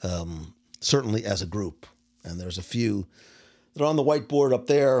 certainly as a group. And there's a few that are on the whiteboard up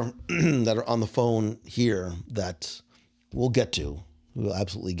there that are on the phone here that we'll get to. We'll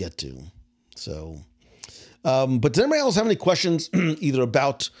absolutely get to. So, but does anybody else have any questions either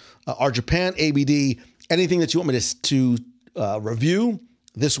about our Japan ABD, anything that you want me to review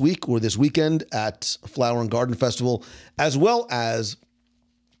this week or this weekend at Flower and Garden Festival, as well as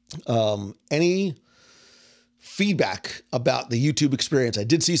any feedback about the YouTube experience? I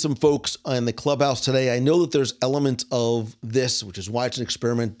did see some folks in the clubhouse today. I know that there's elements of this, which is why it's an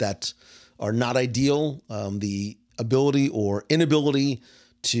experiment, that are not ideal. The ability or inability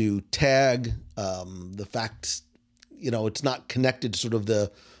to tag, the fact, it's not connected to sort of the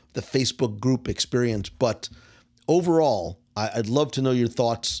Facebook group experience. But overall, I'd love to know your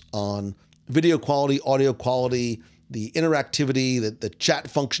thoughts on video quality, audio quality, the interactivity, the chat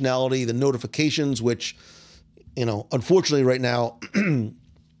functionality, the notifications, which, unfortunately right now,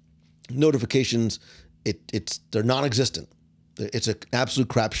 notifications, they're non-existent. It's an absolute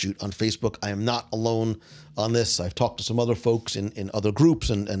crapshoot on Facebook. I am not alone on this. I've talked to some other folks in other groups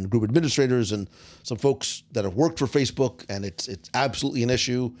and group administrators and some folks that have worked for Facebook, and it's absolutely an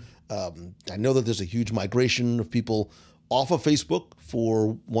issue. I know that there's a huge migration of people off of Facebook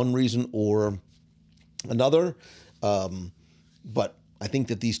for one reason or another. But I think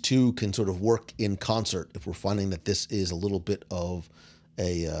that these two can sort of work in concert if we're finding that this is a little bit of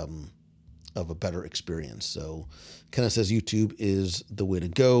a better experience. So Kenneth says YouTube is the way to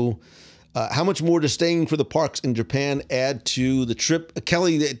go. How much more does staying for the parks in Japan add to the trip?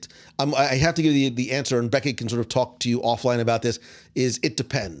 Kelly, I have to give you the answer, and Becky can sort of talk to you offline about this, is it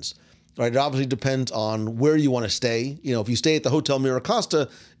depends. Right? It obviously depends on where you want to stay. If you stay at the Hotel Miracosta,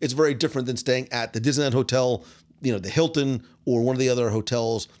 it's very different than staying at the Disneyland Hotel, the Hilton, or one of the other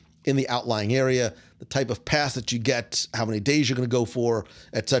hotels in the outlying area, the type of pass that you get, how many days you're going to go for,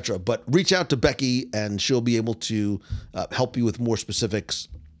 etc. But reach out to Becky and she'll be able to help you with more specifics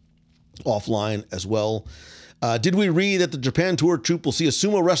offline as well. Did we read that the Japan tour troupe will see a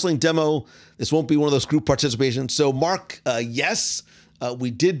sumo wrestling demo? This won't be one of those group participations. So Mark, yes,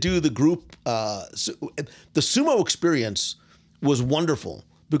 we did do the group. The sumo experience was wonderful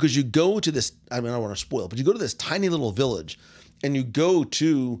because you go to this, I don't want to spoil it, but you go to this tiny little village and you go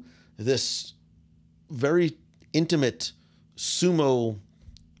to this very intimate sumo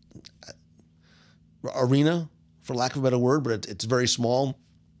arena, for lack of a better word, but it's very small.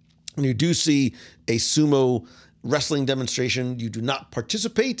 And you do see a sumo wrestling demonstration. You do not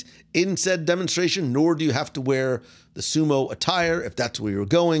participate in said demonstration, nor do you have to wear the sumo attire if that's where you're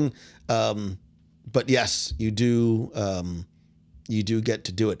going. But yes, you do get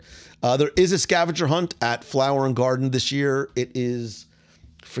to do it. There is a scavenger hunt at Flower and Garden this year. It is,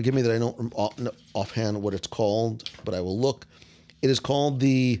 forgive me that I don't offhand what it's called, but I will look. It is called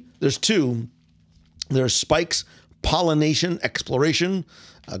there's two. There's Spike's Pollination Exploration,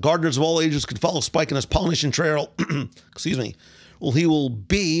 Gardeners of all ages can follow Spike on his pollination trail. Excuse me. Well, he will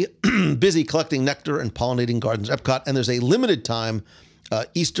be busy collecting nectar and pollinating gardens at EPCOT, and there's a limited time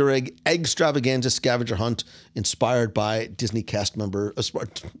Easter egg extravaganza scavenger hunt inspired by Disney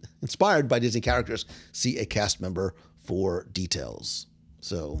inspired by Disney characters. See a cast member for details.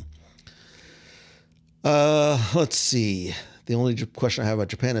 So, let's see. The only question I have about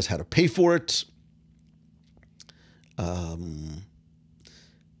Japan is how to pay for it.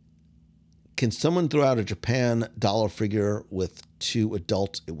 Can someone throw out a Japan dollar figure with 2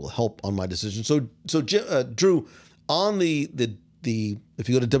 adults? It will help on my decision. So Drew, on the if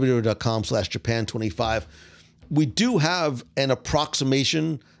you go to www.com/Japan25, we do have an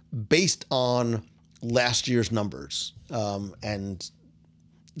approximation based on last year's numbers, and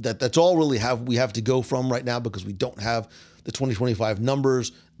that's all really we have to go from right now, because we don't have the 2025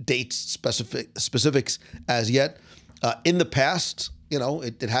 numbers, dates, specifics as yet. In the past,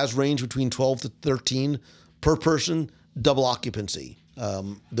 it has ranged between 12 to 13 per person, double occupancy,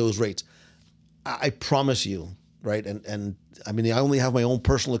 those rates. I promise you, right? And I mean, I only have my own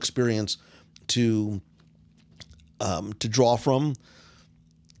personal experience to draw from.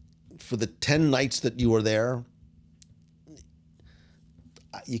 For the 10 nights that you are there,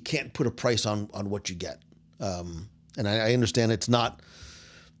 you can't put a price on what you get. And I understand it's not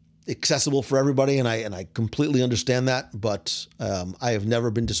accessible for everybody, and I completely understand that, but I have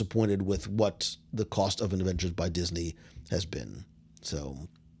never been disappointed with what the cost of an Adventures by Disney has been. So,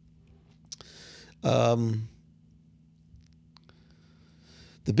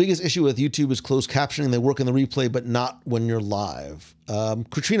 the biggest issue with YouTube is closed captioning. They work in the replay, but not when you're live.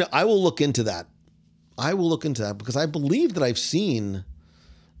 Katrina, I will look into that. Because I believe that I've seen.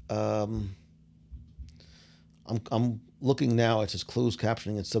 I'm looking now. It says closed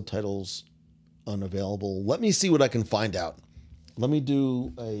captioning and subtitles unavailable. Let me see what I can find out. Let me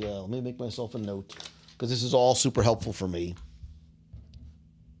do let me make myself a note, because this is all super helpful for me.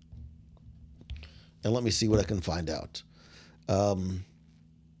 And let me see what I can find out.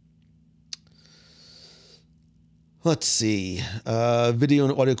 Let's see. Video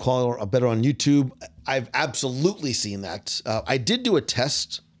and audio quality are better on YouTube. I've absolutely seen that. I did do a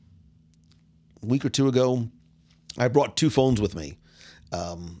test a week or 2 ago. I brought 2 phones with me,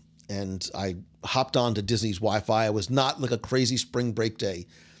 and I hopped on to Disney's Wi-Fi. It was not like a crazy spring break day,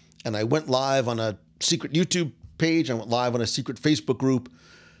 and I went live on a secret YouTube page. I went live on a secret Facebook group,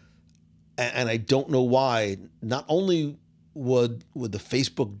 and I don't know why. Not only would the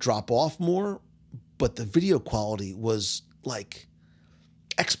Facebook drop off more, but the video quality was like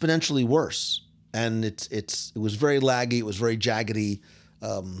exponentially worse, and it was very laggy. It was very jaggedy.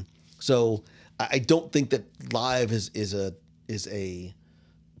 So I don't think that live is a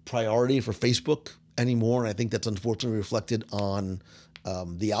priority for Facebook anymore. And I think that's unfortunately reflected on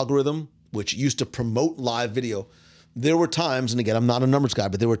the algorithm, which used to promote live video. There were times, and again, I'm not a numbers guy,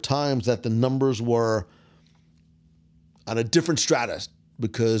 but there were times that the numbers were on a different stratus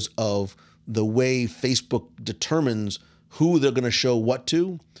because of the way Facebook determines who they're going to show what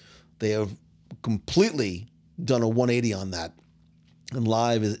to. They have completely done a 180 on that. And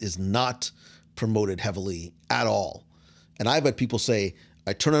live is not promoted heavily at all. And I've had people say,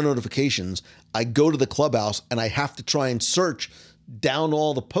 I turn on notifications, I go to the clubhouse, and I have to try and search down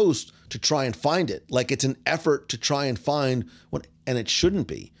all the posts to try and find it. Like it's an effort to try and find what, and it shouldn't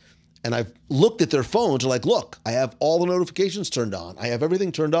be. And I've looked at their phones, they're like, look, I have all the notifications turned on. I have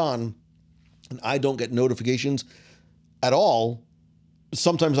everything turned on, and I don't get notifications at all.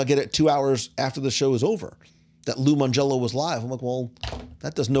 Sometimes I get it 2 hours after the show is over that Lou Mangello was live. I'm like, well,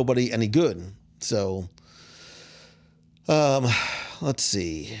 that does nobody any good. So, let's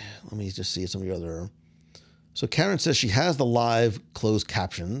see. Let me just see some of your other. So Karen says she has the live closed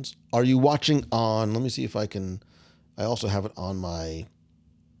captions. Are you watching on, let me see if I can, I also have it on my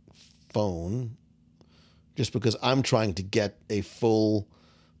phone, just because I'm trying to get a full,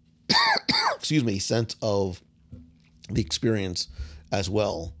 excuse me, sense of the experience as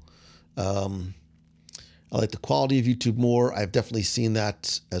well. I like the quality of YouTube more. I've definitely seen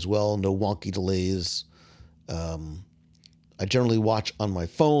that as well. No wonky delays. I generally watch on my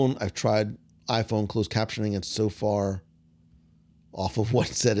phone. I've tried iPhone closed captioning, and so far, off of what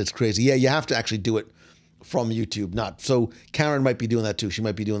it said, it's crazy. Yeah, you have to actually do it from YouTube. Not so. Karen might be doing that too. She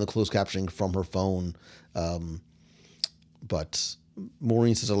might be doing the closed captioning from her phone. But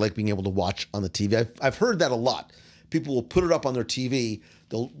Maureen says, I like being able to watch on the TV. I've heard that a lot. People will put it up on their TV.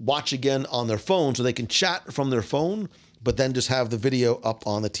 They'll watch again on their phone so they can chat from their phone, but then just have the video up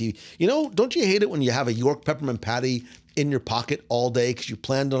on the TV. You know, don't you hate it when you have a York peppermint patty in your pocket all day because you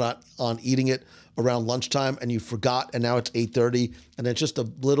planned on eating it around lunchtime and you forgot, and now it's 8:30, and it's just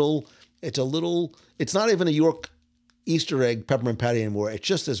it's not even a York Easter egg peppermint patty anymore. It's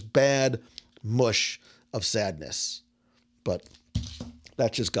just this bad mush of sadness. But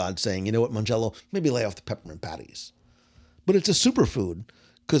that's just God saying, you know what, Mangello, maybe lay off the peppermint patties. But it's a superfood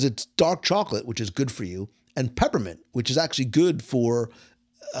because it's dark chocolate, which is good for you, and peppermint, which is actually good for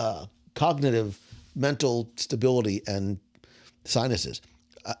cognitive, mental stability and sinuses.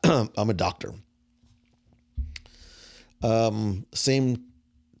 I'm a doctor. Same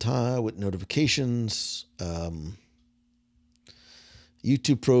time with notifications.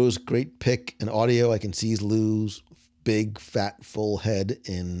 YouTube Pros, great pick and audio. I can see Lou's big, fat, full head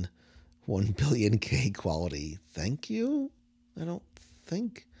in 1 billion K quality. Thank you. I don't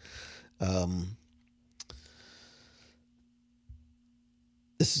think.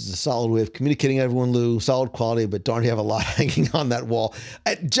 This is a solid way of communicating to everyone, Lou. Solid quality, but darn, you have a lot hanging on that wall.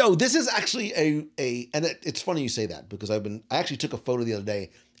 Joe, this is actually it's funny you say that because I actually took a photo the other day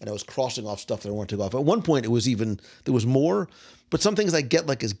and I was crossing off stuff that I wanted to go off. At one point, there was more, but some things I get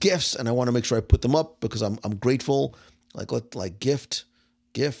like as gifts and I want to make sure I put them up because I'm grateful. Like gift.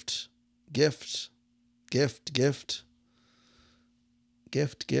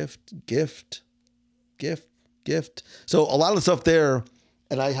 So a lot of the stuff there,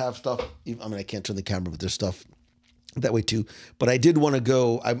 and I have stuff, I mean, I can't turn the camera, but there's stuff that way too. But I did want to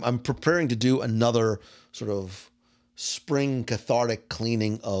go, I'm preparing to do another sort of spring cathartic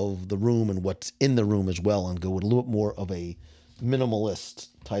cleaning of the room and what's in the room as well, and go with a little bit more of a minimalist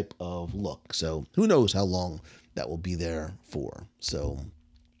type of look. So who knows how long that will be there for. So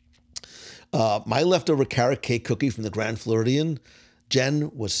my leftover carrot cake cookie from the Grand Floridian,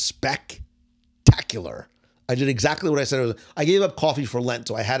 Jen, was spectacular. I did exactly what I said. I gave up coffee for Lent,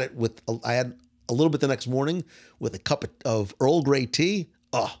 so I had a little bit the next morning with a cup of Earl Grey tea.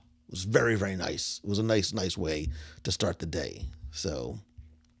 Oh, it was very, very nice. It was a nice way to start the day. So,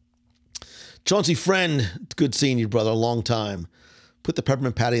 Chauncey Friend, good seeing you, brother. A long time. Put the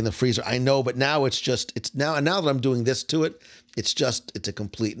peppermint patty in the freezer. I know, but now now that I'm doing this to it, it's a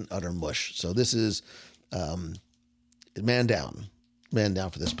complete and utter mush. So this is man down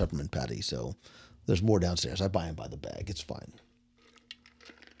for this peppermint patty. So there's more downstairs. I buy them by the bag. It's fine.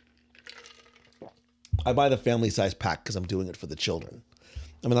 I buy the family size pack because I'm doing it for the children.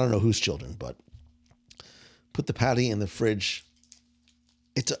 I mean, I don't know whose children, but put the patty in the fridge.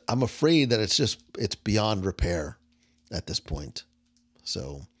 I'm afraid that it's beyond repair at this point.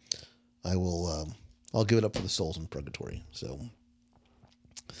 So I'll give it up for the souls in purgatory. So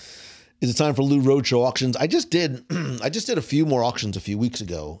is it time for Lou Roadshow auctions? I just did a few more auctions a few weeks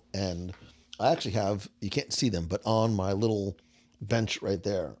ago, and I actually have, you can't see them, but on my little bench right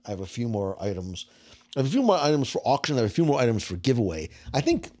there, I have a few more items. I have a few more items for auction. I have a few more items for giveaway. I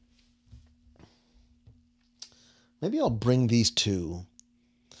think maybe I'll bring these two.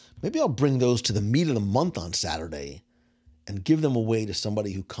 Maybe I'll bring those to the meet of the month on Saturday and give them away to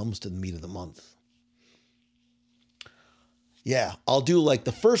somebody who comes to the meet of the month. Yeah, I'll do like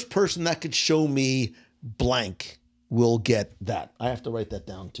the first person that could show me blank will get that. I have to write that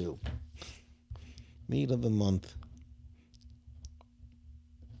down too. Meet of the month.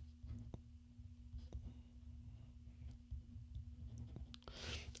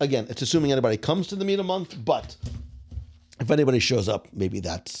 Again, it's assuming anybody comes to the meet of the month, but if anybody shows up, maybe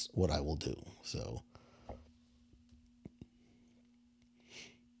that's what I will do. So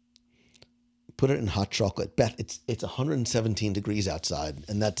put it in hot chocolate. Beth, it's 117 degrees outside,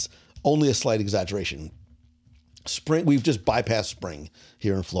 and that's only a slight exaggeration. Spring, we've just bypassed spring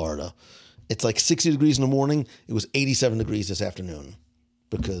here in Florida. It's like 60 degrees in the morning. It was 87 degrees this afternoon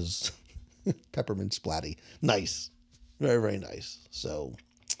because peppermint splatty. Nice. Very, very nice. So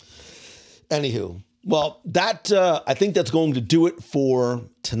anywho, well, I think that's going to do it for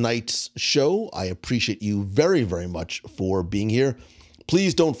tonight's show. I appreciate you very, very much for being here.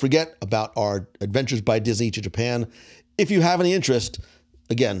 Please don't forget about our Adventures by Disney to Japan. If you have any interest,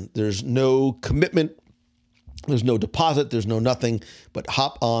 again, there's no commitment, there's no deposit, there's no nothing, but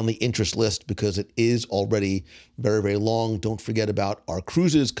hop on the interest list because it is already very, very long. Don't forget about our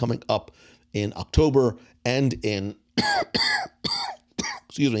cruises coming up in October and in,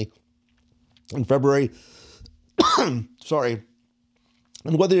 excuse me, in February. Sorry.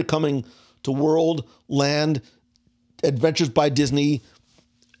 And whether you're coming to World, Land, Adventures by Disney,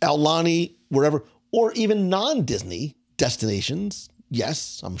 Aulani, wherever, or even non-Disney destinations.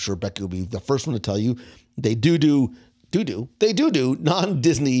 Yes, I'm sure Becky will be the first one to tell you they do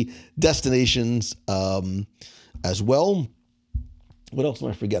non-Disney destinations as well. What else am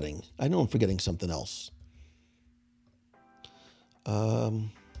I forgetting? I know I'm forgetting something else.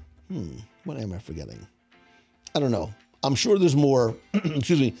 What am I forgetting? I don't know. I'm sure there's more.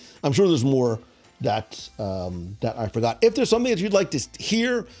 Excuse me. I'm sure there's more that that I forgot. If there's something that you'd like to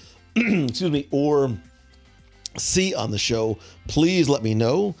hear, excuse me, or see on the show, please let me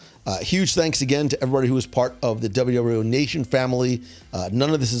know. Huge thanks again to everybody who is part of the WDW Nation family. None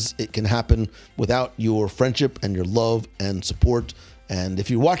of this can happen without your friendship and your love and support. And if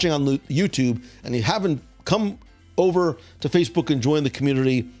you're watching on YouTube and you haven't come over to Facebook and join the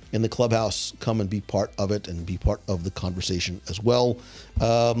community in the clubhouse, come and be part of it and be part of the conversation as well.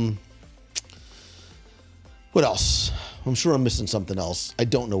 What else? I'm sure I'm missing something else. I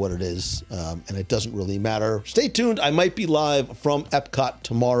don't know what it is, and it doesn't really matter. Stay tuned. I might be live from EPCOT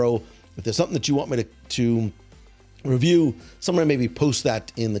tomorrow. If there's something that you want me to review, somebody maybe post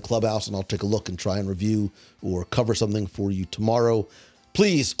that in the clubhouse, and I'll take a look and try and review or cover something for you tomorrow.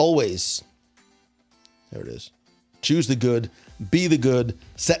 Please, always, there it is, choose the good, be the good,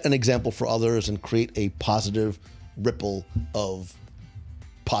 set an example for others, and create a positive ripple of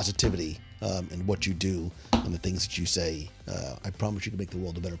positivity in what you do and the things that you say. I promise you can make the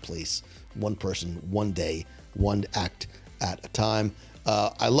world a better place, one person, one day, one act at a time.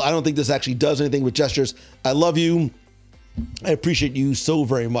 I don't think this actually does anything with gestures. I love you. I appreciate you so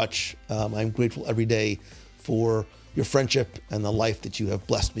very much. I'm grateful every day for your friendship and the life that you have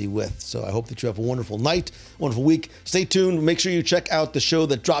blessed me with. So I hope that you have a wonderful night, wonderful week. Stay tuned. Make sure you check out the show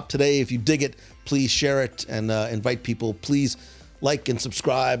that dropped today. If you dig it, please share it and invite people. Please like and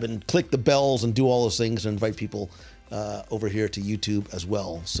subscribe and click the bells and do all those things and invite people over here to YouTube as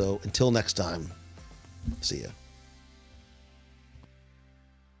well. So until next time, see ya.